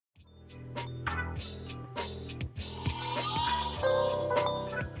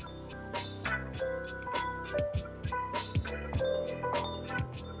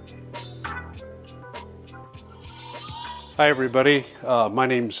Hi everybody, my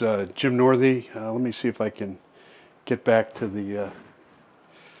name's Jim Northey. Let me see if I can get back to the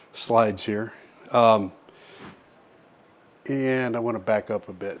slides here. And I want to back up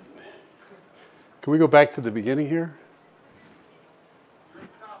a bit. Can we go back to the beginning here?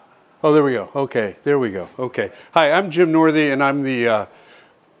 Oh, there we go. Okay, there we go. Okay. Hi, I'm Jim Northey, and I'm the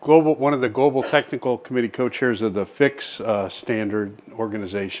one of the global technical committee co-chairs of the FIX standard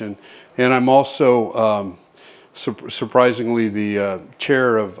organization, and I'm also surprisingly the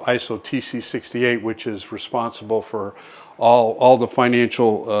chair of ISO TC68, which is responsible for all the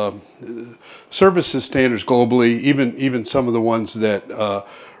financial services standards globally, even some of the ones that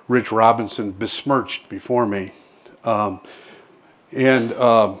Rich Robinson besmirched before me. So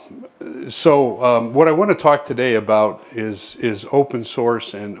what I want to talk today about is open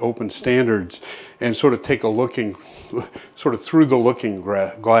source and open standards, and sort of take a sort of through the looking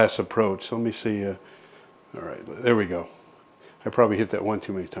glass approach. So let me see. All right, there we go. I probably hit that one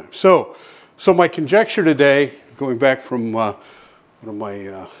too many times. So my conjecture today, going back from one of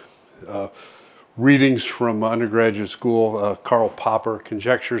my readings from undergraduate school, Karl Popper,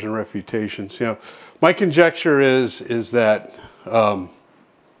 Conjectures and Refutations. You know, my conjecture is that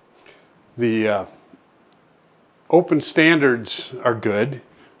the open standards are good,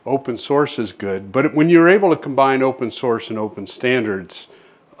 open source is good, but when you're able to combine open source and open standards,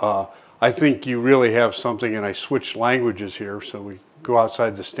 I think you really have something. And I switched languages here, so we go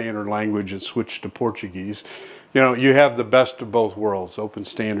outside the standard language and switch to Portuguese. You know, you have the best of both worlds, open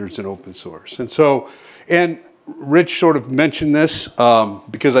standards and open source. And so, and Rich sort of mentioned this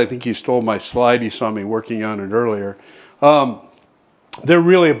because I think he stole my slide. He saw me working on it earlier. They're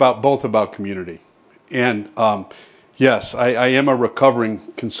really both about community. And yes, I am a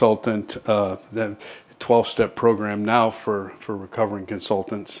recovering consultant, the 12-step program now for recovering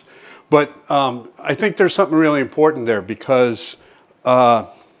consultants. But I think there's something really important there, because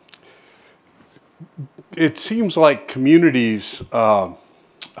it seems like communities, you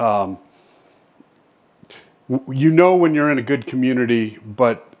know when you're in a good community,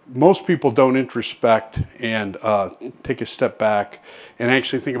 but most people don't introspect and take a step back and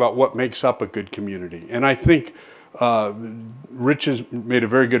actually think about what makes up a good community. And I think Rich has made a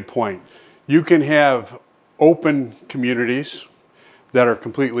very good point. You can have open communities that are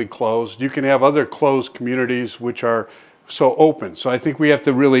completely closed. You can have other closed communities which are so open. So I think we have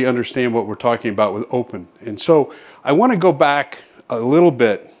to really understand what we're talking about with open. And so I want to go back a little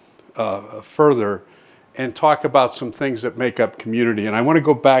bit further and talk about some things that make up community. And I want to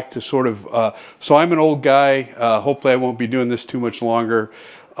go back to sort of, so I'm an old guy. Hopefully I won't be doing this too much longer.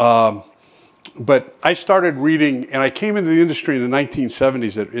 But I started reading, and I came into the industry in the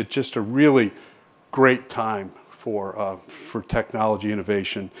 1970s. It's just a really great time for technology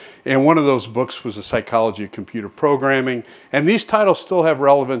innovation. And one of those books was The Psychology of Computer Programming. And these titles still have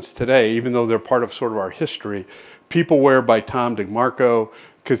relevance today, even though they're part of sort of our history. Peopleware by Tom DeMarco,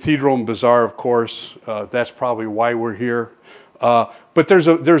 Cathedral and Bazaar, of course. That's probably why we're here. But there's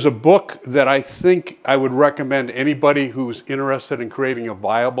a book that I think I would recommend anybody who's interested in creating a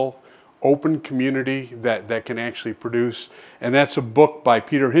viable, open community that can actually produce. And that's a book by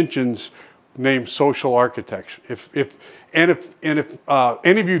Peter Hintjens named Social Architecture. If any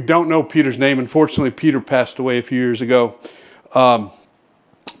of you don't know Peter's name, unfortunately Peter passed away a few years ago.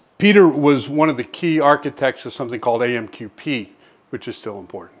 Peter was one of the key architects of something called AMQP, which is still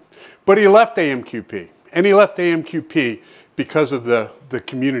important. But he left AMQP, and he left AMQP because of the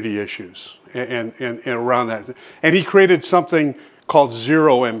community issues and around that. And he created something called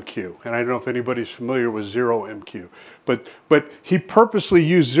 0MQ, and I don't know if anybody's familiar with 0MQ, but he purposely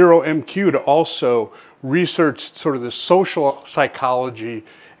used 0MQ to also research sort of the social psychology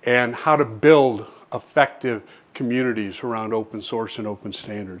and how to build effective communities around open source and open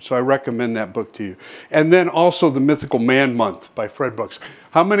standards. So I recommend that book to you. And then also The Mythical Man Month by Fred Brooks.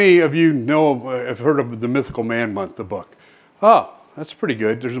 How many of you have heard of The Mythical Man Month, the book? Oh, that's pretty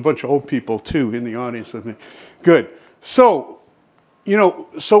good. There's a bunch of old people too in the audience with me. Good. So, you know,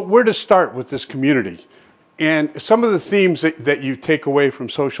 so where to start with this community? And some of the themes that you take away from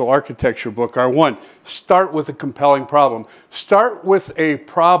Social Architecture book are: one, start with a compelling problem. Start with a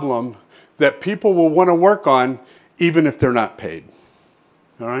problem that people will want to work on even if they're not paid.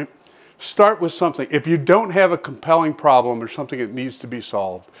 All right? Start with something. If you don't have a compelling problem or something that needs to be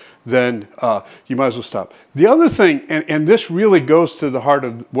solved, then you might as well stop. The other thing, and this really goes to the heart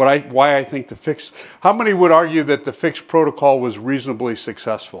of why I think the FIX, how many would argue that the FIX protocol was reasonably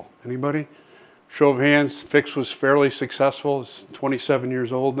successful? Anybody? Show of hands, FIX was fairly successful. It's 27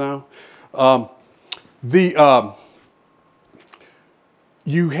 years old now.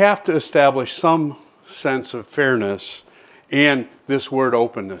 You have to establish some sense of fairness and this word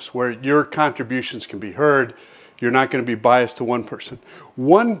openness, where your contributions can be heard. You're not going to be biased to one person.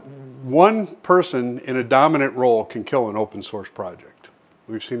 One person in a dominant role can kill an open source project.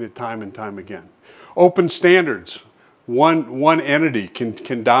 We've seen it time and time again. Open standards. One entity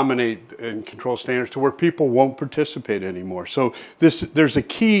can dominate and control standards to where people won't participate anymore. So there's a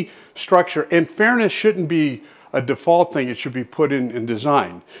key structure, and fairness shouldn't be a default thing. It should be put in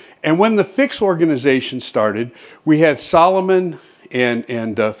design. And when the FIX organization started, we had Solomon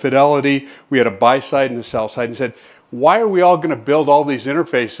and Fidelity. We had a buy side and a sell side, and said, why are we all going to build all these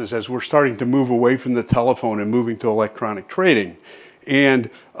interfaces as we're starting to move away from the telephone and moving to electronic trading? And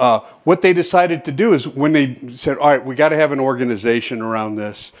what they decided to do is, when they said, all right, we got to have an organization around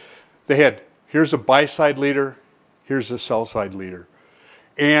this, they had, here's a buy-side leader, here's a sell-side leader.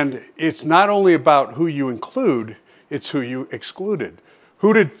 And it's not only about who you include, it's who you excluded.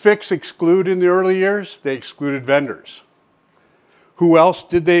 Who did FIX exclude in the early years? They excluded vendors. Who else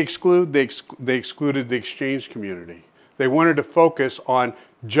did they exclude? They excluded the exchange community. They wanted to focus on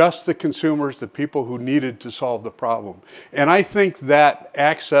just the consumers, the people who needed to solve the problem. And I think that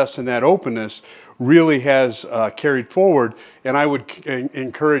access and that openness really has carried forward, and I would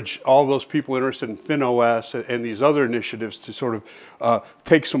encourage all those people interested in FINOS and these other initiatives to sort of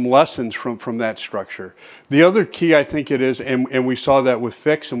take some lessons from that structure. The other key, I think it is, and we saw that with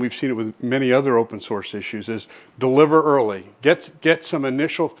FIX, and we've seen it with many other open source issues, is deliver early. Get some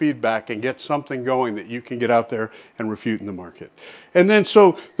initial feedback and get something going that you can get out there and refute in the market. And then,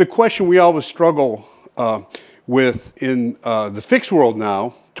 so the question we always struggle with in the FIX world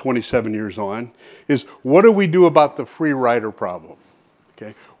now, 27 years on, is what do we do about the free rider problem?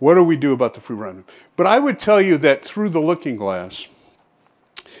 Okay, what do we do about the free rider? But I would tell you that through the looking glass,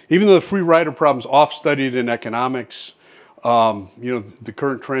 even though the free rider problem is oft-studied in economics, you know, the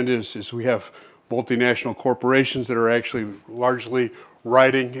current trend is we have multinational corporations that are actually largely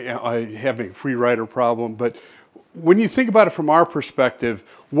riding, having a free rider problem. But when you think about it from our perspective,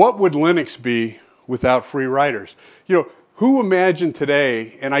 what would Linux be without free riders? You know, who imagined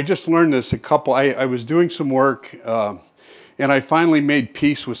today, and I just learned this I was doing some work, and I finally made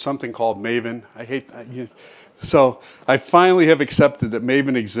peace with something called Maven. So I finally have accepted that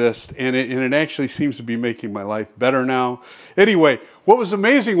Maven exists, and it actually seems to be making my life better now. Anyway, what was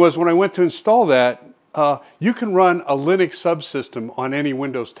amazing was when I went to install that, you can run a Linux subsystem on any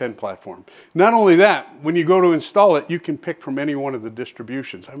Windows 10 platform. Not only that, when you go to install it, you can pick from any one of the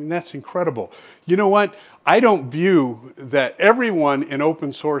distributions. I mean, that's incredible. You know what? I don't view that everyone in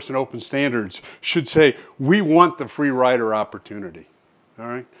open source and open standards should say, we want the free rider opportunity. All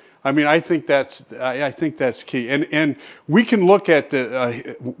right? I mean, I think that's key. And we can look at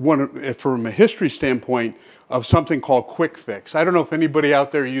the, from a history standpoint, of something called quick fix. I don't know if anybody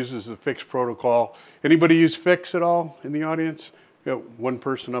out there uses the FIX protocol. Anybody use FIX at all in the audience? Yeah, one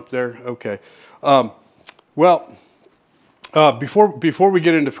person up there. Okay. Before we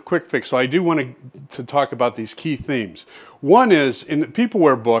get into quick fix, so I do want to talk about these key themes. One is, in the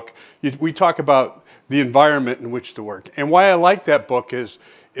Peopleware book, we talk about the environment in which to work. And why I like that book is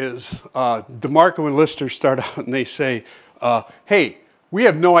DeMarco and Lister start out and they say, hey, we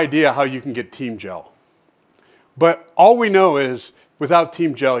have no idea how you can get team gel. But all we know is without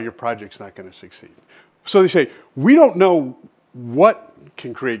team gel, your project's not going to succeed. So they say, we don't know what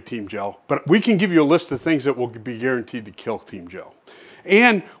can create team gel, but we can give you a list of things that will be guaranteed to kill team gel.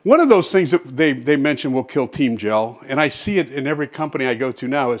 And one of those things that they mention will kill team gel, and I see it in every company I go to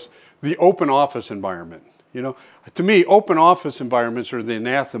now, is the open office environment. You know, to me, open office environments are the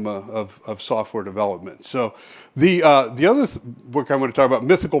anathema of software development. So the other book I want to talk about,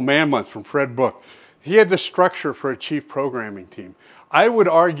 Mythical Man Month from Fred Book. He had the structure for a chief programming team. I would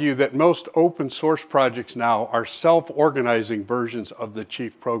argue that most open source projects now are self-organizing versions of the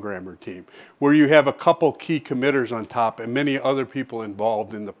chief programmer team, where you have a couple key committers on top and many other people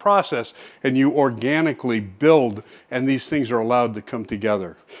involved in the process, and you organically build, and these things are allowed to come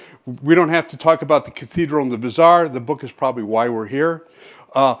together. We don't have to talk about the cathedral and the bazaar. The book is probably why we're here.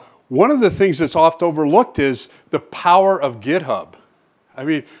 One of the things that's oft overlooked is the power of GitHub. I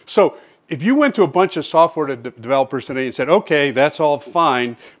mean, so if you went to a bunch of software developers today and said, okay, that's all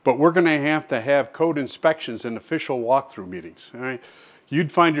fine, but we're going to have code inspections and official walkthrough meetings, all right? You'd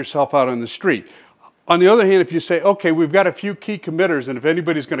find yourself out on the street. On the other hand, if you say, okay, we've got a few key committers, and if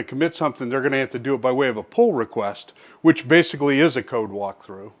anybody's going to commit something, they're going to have to do it by way of a pull request, which basically is a code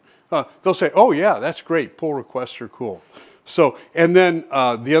walkthrough. They'll say, oh yeah, that's great, pull requests are cool. So, and then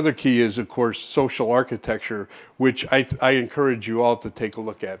the other key is, of course, social architecture, which I encourage you all to take a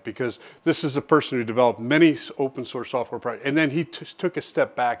look at, because this is a person who developed many open source software projects. And then he took a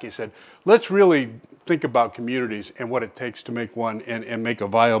step back. He said, let's really think about communities and what it takes to make one and make a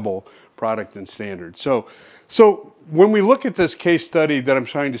viable product and standard. So when we look at this case study that I'm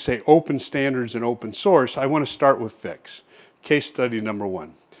trying to say open standards and open source, I want to start with FIX. Case study number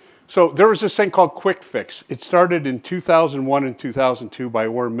 1. So there was this thing called Quick Fix. It started in 2001 and 2002 by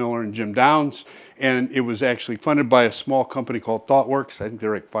Warren Miller and Jim Downs, and it was actually funded by a small company called ThoughtWorks. I think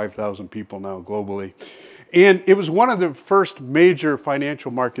they're like 5,000 people now globally. And it was one of the first major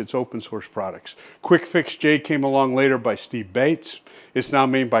financial markets open source products. Quick Fix J came along later by Steve Bates. It's now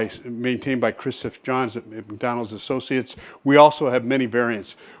maintained by Christoph Johns at McDonald's Associates. We also have many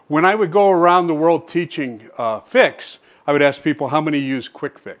variants. When I would go around the world teaching FIX, I would ask people how many use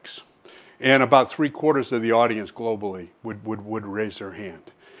Quick Fix. And about 3/4 of the audience globally would raise their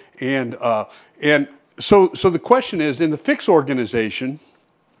hand. And so the question is, in the FIX organization,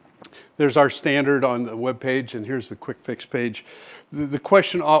 there's our standard on the web page, and here's the Quick Fix page. The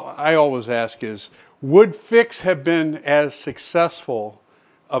question I always ask is, would FIX have been as successful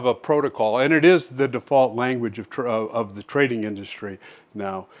of a protocol, and it is the default language of the trading industry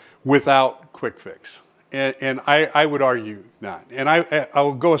now, without Quick Fix? And I would argue not. And I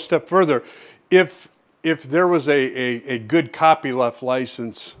will go a step further. If there was a good copyleft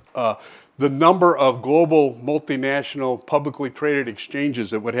license, the number of global multinational publicly traded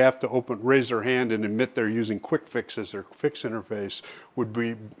exchanges that would have to raise their hand and admit they're using Quick Fix as their FIX interface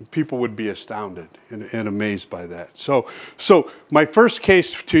people would be astounded and amazed by that. So my first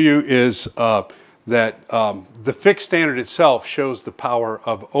case to you is that the FIX standard itself shows the power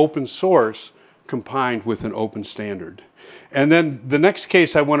of open source combined with an open standard. And then the next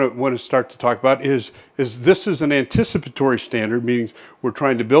case I want to start to talk about is this is an anticipatory standard, meaning we're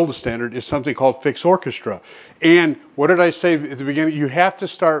trying to build a standard, is something called FIX Orchestra. And what did I say at the beginning? You have to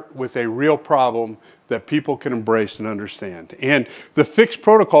start with a real problem that people can embrace and understand. And the FIX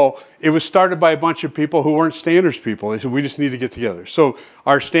protocol, it was started by a bunch of people who weren't standards people. They said, we just need to get together. So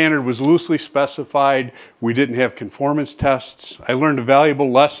our standard was loosely specified. We didn't have conformance tests. I learned a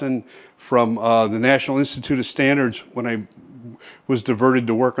valuable lesson from the National Institute of Standards when I was diverted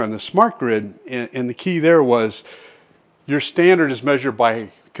to work on the smart grid. And the key there was your standard is measured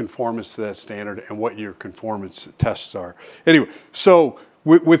by conformance to that standard and what your conformance tests are. Anyway, so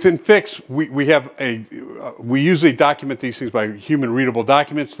within FIX, we usually document these things by human readable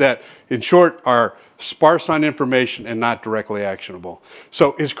documents that, in short, are sparse on information and not directly actionable.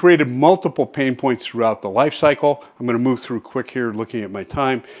 So it's created multiple pain points throughout the life cycle. I'm going to move through quick here looking at my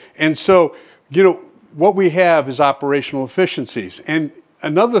time. And so, you know, what we have is operational efficiencies. And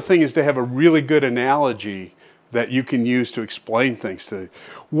another thing is to have a really good analogy that you can use to explain things to.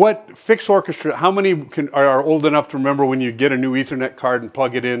 What FIX Orchestra, how many are old enough to remember when you get a new Ethernet card and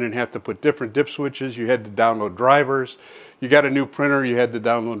plug it in and have to put different dip switches? You had to download drivers. You got a new printer, you had to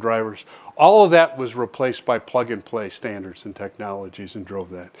download drivers. All of that was replaced by plug-and-play standards and technologies and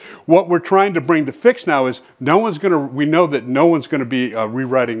drove that. What we're trying to bring to FIX now is we know that no one's going to be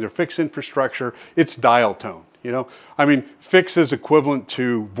rewriting their FIX infrastructure. It's dial tone. You know, I mean, FIX is equivalent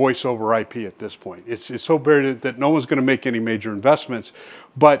to voice over IP at this point. It's so buried that no one's going to make any major investments,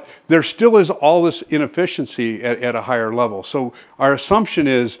 but there still is all this inefficiency at a higher level. So our assumption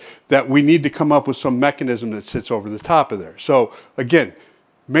is that we need to come up with some mechanism that sits over the top of there. So again,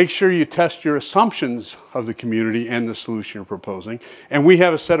 make sure you test your assumptions of the community and the solution you're proposing. And we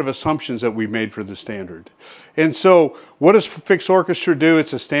have a set of assumptions that we made for the standard. And so what does FIX Orchestra do?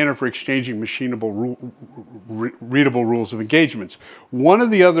 It's a standard for exchanging machinable, readable rules of engagements. One of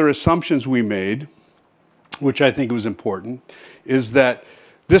the other assumptions we made, which I think was important, is that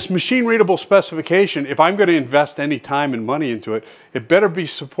this machine readable specification, if I'm going to invest any time and money into it, it better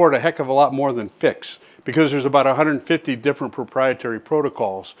support a heck of a lot more than FIX, because there's about 150 different proprietary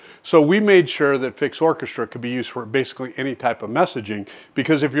protocols. So we made sure that FIX Orchestra could be used for basically any type of messaging,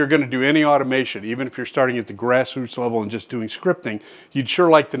 because if you're going to do any automation, even if you're starting at the grassroots level and just doing scripting, you'd sure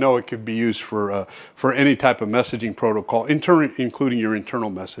like to know it could be used for any type of messaging protocol, including your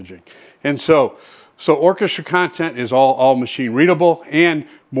internal messaging. And so Orchestra content is all machine readable, and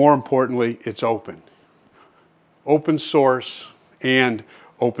more importantly, it's open. Open source and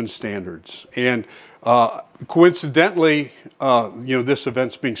open standards. And coincidentally, you know, this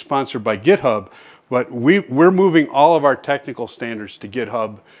event's being sponsored by GitHub, but we're moving all of our technical standards to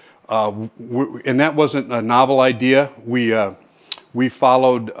GitHub, and that wasn't a novel idea. We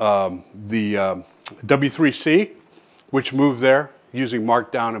followed the W3C, which moved there using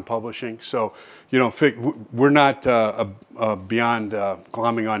Markdown and publishing. So, you know, we're not beyond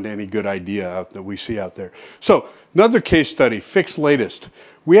glomming onto any good idea that we see out there. So another case study, FIX latest.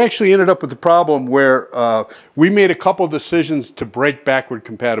 We actually ended up with a problem where we made a couple decisions to break backward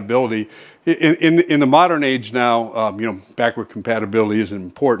compatibility. In the modern age now, you know, backward compatibility isn't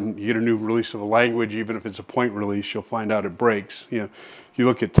important. You get a new release of a language, even if it's a point release, you'll find out it breaks. You know, you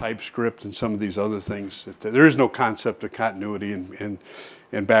look at TypeScript and some of these other things, there is no concept of continuity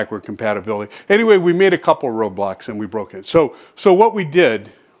and backward compatibility. Anyway, we made a couple of roadblocks and we broke it. So what we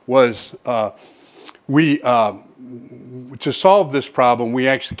did was to solve this problem, we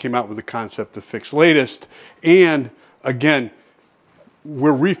actually came out with the concept of FIX latest. And again,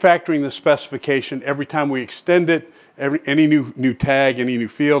 we're refactoring the specification every time we extend it. Any new tag, any new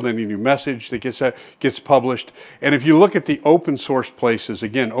field, any new message that gets published. And if you look at the open source places,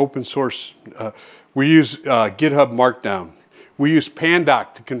 again, open source, we use GitHub Markdown. We use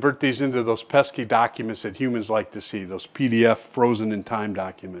Pandoc to convert these into those pesky documents that humans like to see, those PDF frozen in time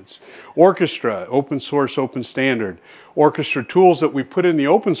documents. Orchestra, open source, open standard. Orchestra tools that we put in the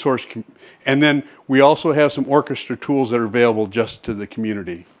open source, and then we also have some Orchestra tools that are available just to the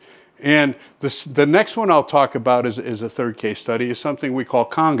community. And the next one I'll talk about is a third case study, is something we call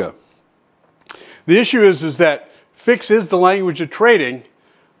Conga. The issue is that FIX is the language of trading,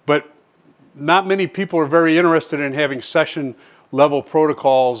 but not many people are very interested in having session level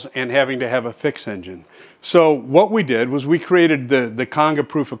protocols and having to have a FIX engine. So what we did was we created the Conga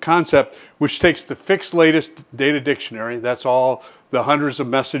proof of concept, which takes the FIX latest data dictionary, that's all the hundreds of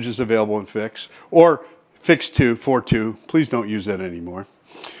messages available in FIX, or FIX 2.4.2, please don't use that anymore.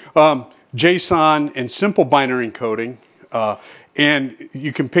 JSON and simple binary encoding, and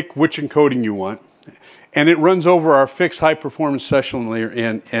you can pick which encoding you want. And it runs over our FIX high-performance session layer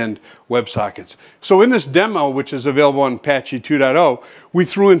and WebSockets. So in this demo, which is available on Apache 2.0, we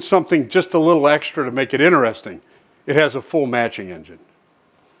threw in something just a little extra to make it interesting. It has a full matching engine.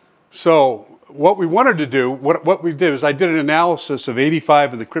 So what we wanted to do, what we did is I did an analysis of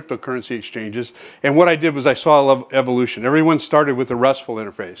 85 of the cryptocurrency exchanges, and what I did was I saw evolution. Everyone started with a RESTful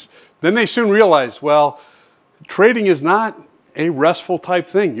interface. Then they soon realized, well, trading is not a RESTful type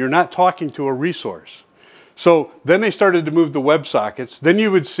thing. You're not talking to a resource. So then they started to move to WebSockets. Then you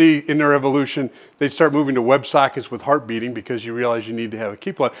would see in their evolution, they'd start moving to WebSockets with heart beating because you realize you need to have a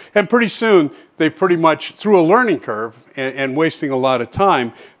key plug. And pretty soon, they pretty much, through a learning curve and wasting a lot of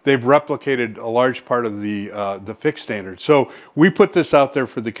time, they've replicated a large part of the FIX standard. So we put this out there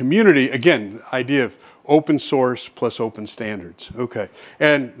for the community. Again, the idea of open source plus open standards. Okay,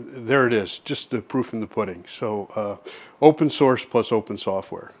 and there it is, just the proof in the pudding. So open source plus open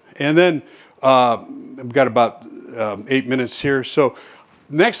software. And then I've got about 8 minutes here. So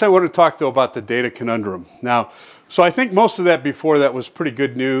next I want to talk though about the data conundrum. Now, so I think most of that before that was pretty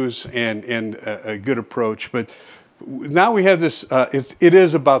good news and a good approach. But now we have this, it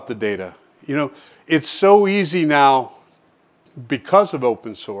is about the data. You know, it's so easy now because of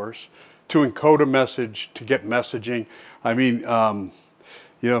open source to encode a message, to get messaging. I mean,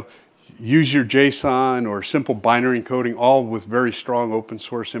 you know, use your JSON or simple binary encoding, all with very strong open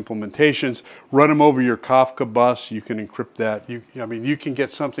source implementations. Run them over your Kafka bus. You can encrypt that. I mean, you can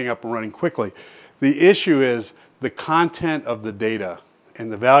get something up and running quickly. The issue is the content of the data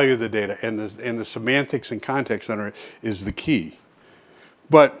and the value of the data and the semantics and context under it is the key.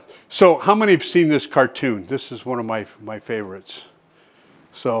 But, so how many have seen this cartoon? This is one of my favorites.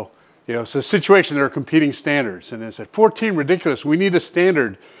 So, you know, it's a situation, there are competing standards. And they said, 14, ridiculous. We need a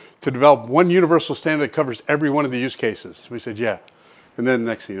standard to develop one universal standard that covers every one of the use cases. We said, yeah. And then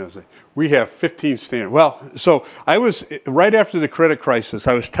next thing you know, we have 15 standards. Well, so I was, right after the credit crisis,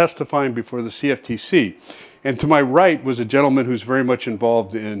 I was testifying before the CFTC. And to my right was a gentleman who's very much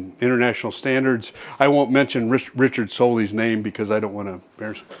involved in international standards. I won't mention Richard Soley's name because I don't want to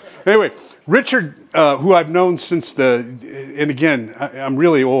embarrass him. Anyway, Richard, who I've known since and again, I'm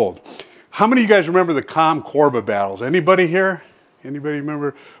really old. How many of you guys remember the COM-Corba battles? Anybody here? Anybody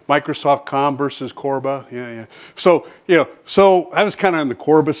remember Microsoft COM versus Corba? Yeah. So, you know, so I was kind of on the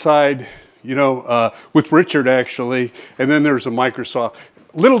Corba side, you know, with Richard actually, and then there's a Microsoft.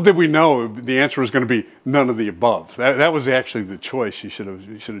 Little did we know the answer was going to be none of the above. That was actually the choice you should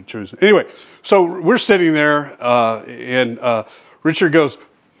have chosen. Anyway, so we're sitting there, and Richard goes,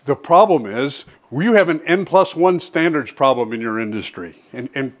 the problem is you have an N+1 standards problem in your industry.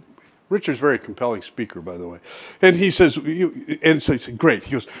 And Richard's a very compelling speaker, by the way. And he says, and so he said, great.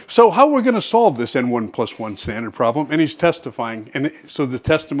 He goes, so how are we going to solve this N1+1 standard problem? And he's testifying. And so the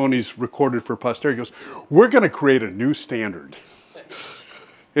testimony's recorded for posterity. He goes, we're going to create a new standard.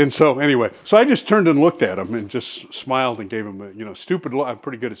 And so anyway, so I just turned and looked at him and just smiled and gave him a, you know, stupid look. I'm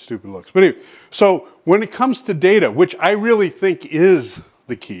pretty good at stupid looks. But anyway, so when it comes to data, which I really think is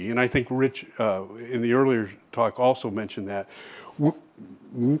the key, and I think Rich in the earlier talk also mentioned that,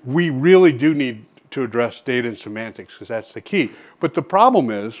 we really do need to address data and semantics because that's the key. But the problem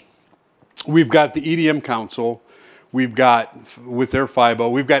is we've got the EDM Council, we've got with their FIBO,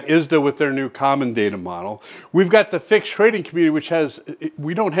 we've got ISDA with their new common data model. We've got the fixed trading community, which has,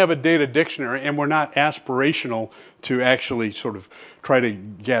 we don't have a data dictionary and we're not aspirational to actually sort of try to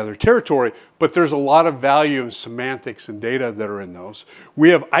gather territory, but there's a lot of value in semantics and data that are in those. We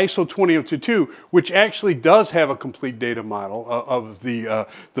have ISO 20022, which actually does have a complete data model of the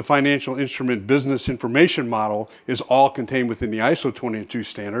financial instrument business information model is all contained within the ISO 20022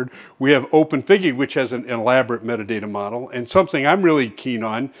 standard. We have OpenFIGI, which has an elaborate metadata model, and something I'm really keen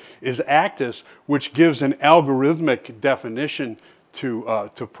on is ACTUS, which gives an algorithmic definition to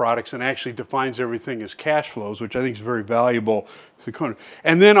products and actually defines everything as cash flows, which I think is very valuable.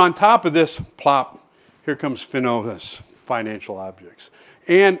 And then on top of this, plop, here comes FINOS, financial objects.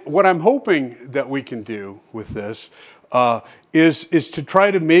 And what I'm hoping that we can do with this is to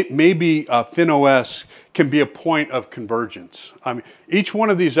try to maybe FINOS can be a point of convergence. I mean, each one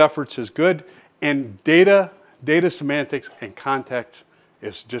of these efforts is good, and data semantics and context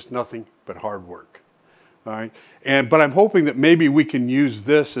is just nothing but hard work. All right, but I'm hoping that maybe we can use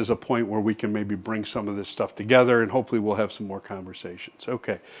this as a point where we can maybe bring some of this stuff together, and hopefully we'll have some more conversations.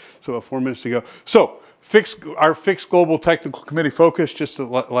 Okay, so 4 minutes to go. So our FIX Global Technical Committee focus, just the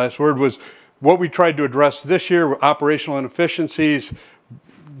last word, was what we tried to address this year were operational inefficiencies,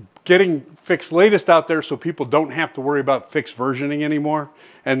 getting FIX latest out there so people don't have to worry about FIX versioning anymore,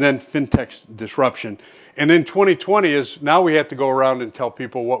 and then Fintech disruption. And in 2020 is now we have to go around and tell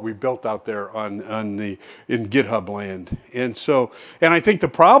people what we built out there in GitHub land. And so, and I think the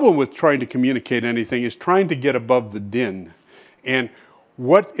problem with trying to communicate anything is trying to get above the din. And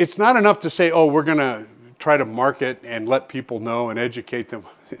it's not enough to say, oh, we're going to try to market and let people know and educate them.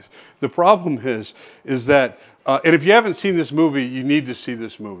 The problem is that, and if you haven't seen this movie, you need to see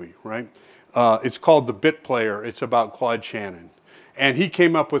this movie, right? It's called The Bit Player. It's about Claude Shannon. And he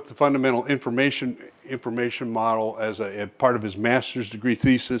came up with the fundamental information model as a part of his master's degree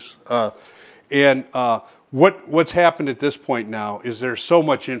thesis. What's happened at this point now is there's so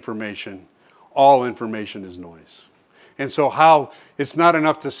much information. All information is noise. And so it's not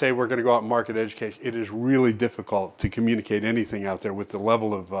enough to say we're going to go out and market education. It is really difficult to communicate anything out there with the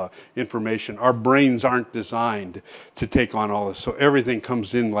level of information. Our brains aren't designed to take on all this. So everything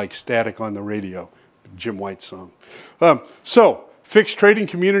comes in like static on the radio. Jim White's song. So fixed trading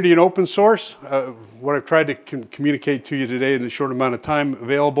community and open source. What I've tried to communicate to you today in the short amount of time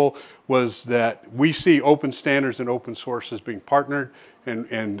available was that we see open standards and open source as being partnered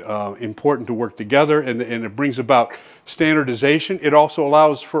and important to work together, and it brings about standardization. It also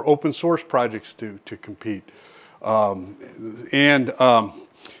allows for open source projects to compete.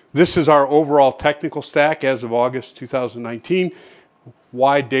 This is our overall technical stack as of August 2019.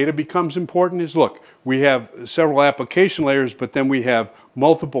 Why data becomes important is, look, we have several application layers, but then we have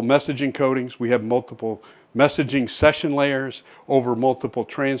multiple messaging codings. We have multiple messaging session layers over multiple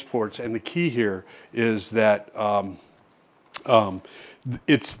transports. And the key here is that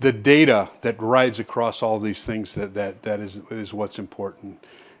it's the data that rides across all these things that is what's important.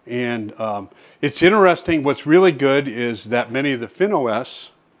 And it's interesting. What's really good is that many of the FINOS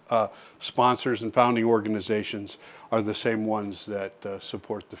sponsors and founding organizations are the same ones that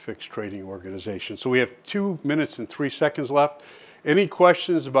support the fixed trading organization. So we have 2 minutes and 3 seconds left. Any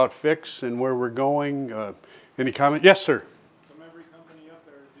questions about FIX and where we're going? Any comment? Yes, sir. From every company up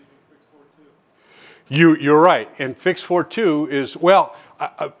there is using FIX 4.2. You're right. And FIX 4.2 is, well,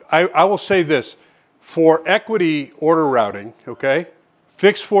 I will say this. For equity order routing, okay,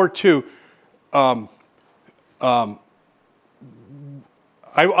 FIX 4.2, I'm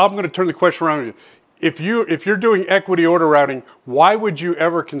going to turn the question around. If you're doing equity order routing, why would you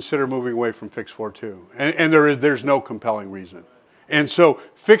ever consider moving away from FIX 4.2? And there's no compelling reason. And so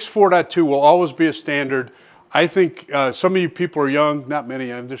FIX 4.2 will always be a standard. I think some of you people are young, not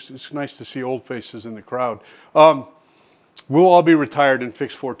many. It's nice to see old faces in the crowd. We'll all be retired and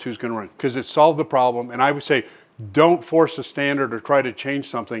FIX 4.2 is going to run because it solved the problem. And I would say don't force a standard or try to change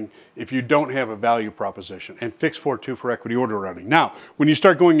something if you don't have a value proposition. And FIX 4.2 for equity order routing. Now, when you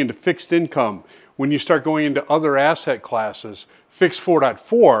start going into fixed income, when you start going into other asset classes, FIX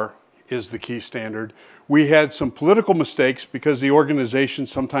 4.4 is the key standard. We had some political mistakes because the organization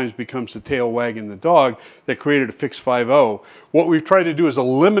sometimes becomes the tail wagging the dog that created a FIX 5.0. What we've tried to do is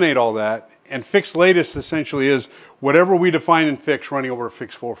eliminate all that And FIX latest essentially is whatever we define in FIX running over a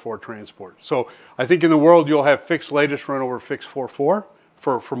FIX 4.4 transport. So I think in the world you'll have FIX latest run over FIX 4.4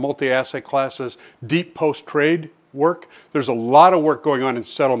 for multi-asset classes, deep post-trade work. There's a lot of work going on in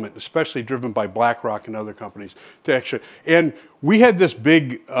settlement, especially driven by BlackRock and other companies to actually, and we had this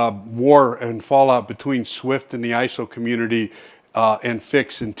big war and fallout between SWIFT and the ISO community and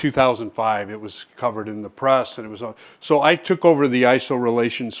FIX in 2005. It was covered in the press, and it was so I took over the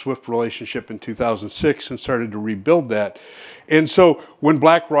ISO SWIFT relationship in 2006 and started to rebuild that. And so when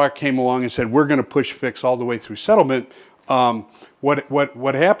BlackRock came along and said we're going to push FIX all the way through settlement,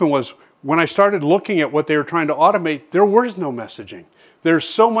 what happened was, when I started looking at what they were trying to automate, there was no messaging. There's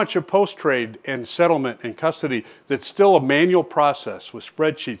so much of post-trade and settlement and custody that's still a manual process with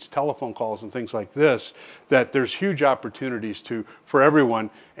spreadsheets, telephone calls, and things like this, that there's huge opportunities for everyone.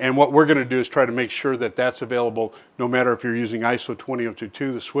 And what we're going to do is try to make sure that that's available no matter if you're using ISO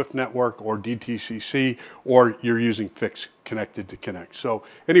 20022, the SWIFT network, or DTCC, or you're using FIX connected to Connect. So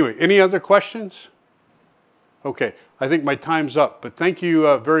anyway, any other questions? Okay, I think my time's up, but thank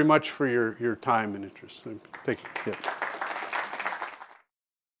you very much for your time and interest. Thank you.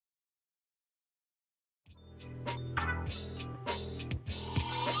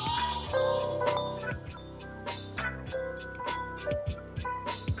 Yeah.